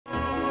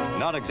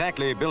Not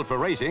exactly built for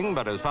racing,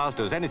 but as fast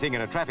as anything in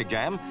a traffic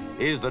jam,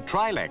 is the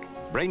Trilec,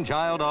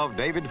 brainchild of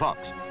David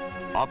Fox.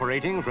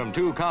 Operating from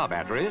 2 car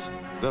batteries,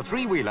 the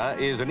three-wheeler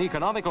is an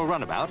economical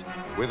runabout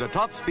with a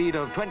top speed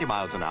of 20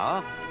 miles an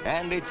hour,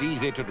 and it's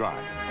easy to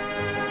drive.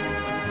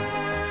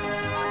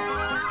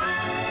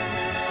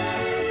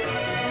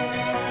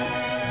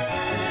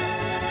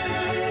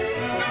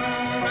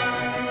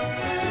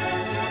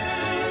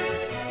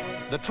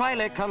 The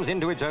Trilec comes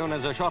into its own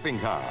as a shopping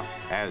car,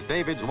 as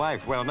David's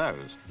wife well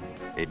knows.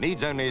 It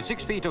needs only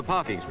 6 feet of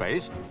parking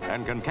space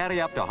and can carry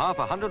up to half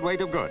a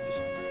hundredweight of goods.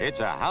 It's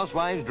a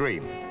housewife's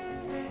dream.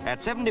 At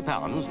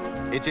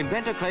 £70, its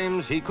inventor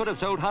claims he could have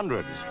sold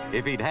hundreds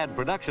if he'd had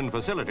production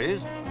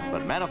facilities,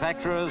 but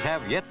manufacturers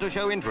have yet to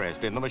show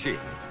interest in the machine.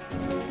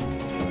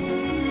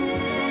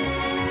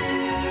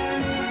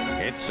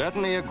 It's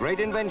certainly a great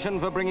invention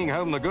for bringing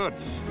home the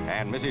goods,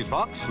 and Mrs.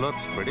 Fox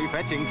looks pretty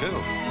fetching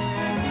too.